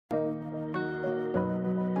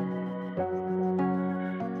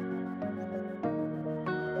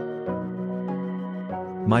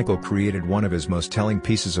Michael created one of his most telling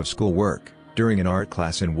pieces of schoolwork during an art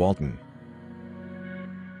class in Walton.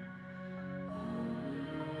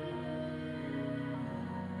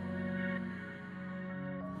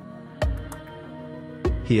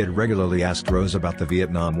 He had regularly asked Rose about the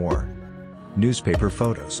Vietnam War. Newspaper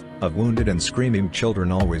photos of wounded and screaming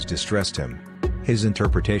children always distressed him. His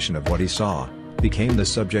interpretation of what he saw became the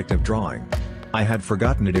subject of drawing. "I had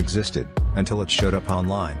forgotten it existed, until it showed up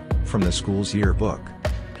online, from the school's yearbook."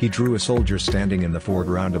 He drew a soldier standing in the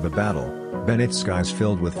foreground of a battle, beneath skies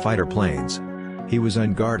filled with fighter planes. He was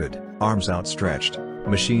unguarded, arms outstretched,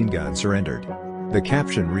 machine gun surrendered. The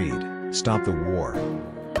caption read, "Stop the war."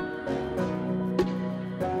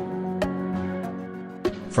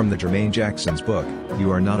 From the Jermaine Jackson's book, You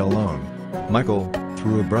Are Not Alone, Michael,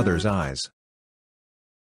 Through a Brother's Eyes.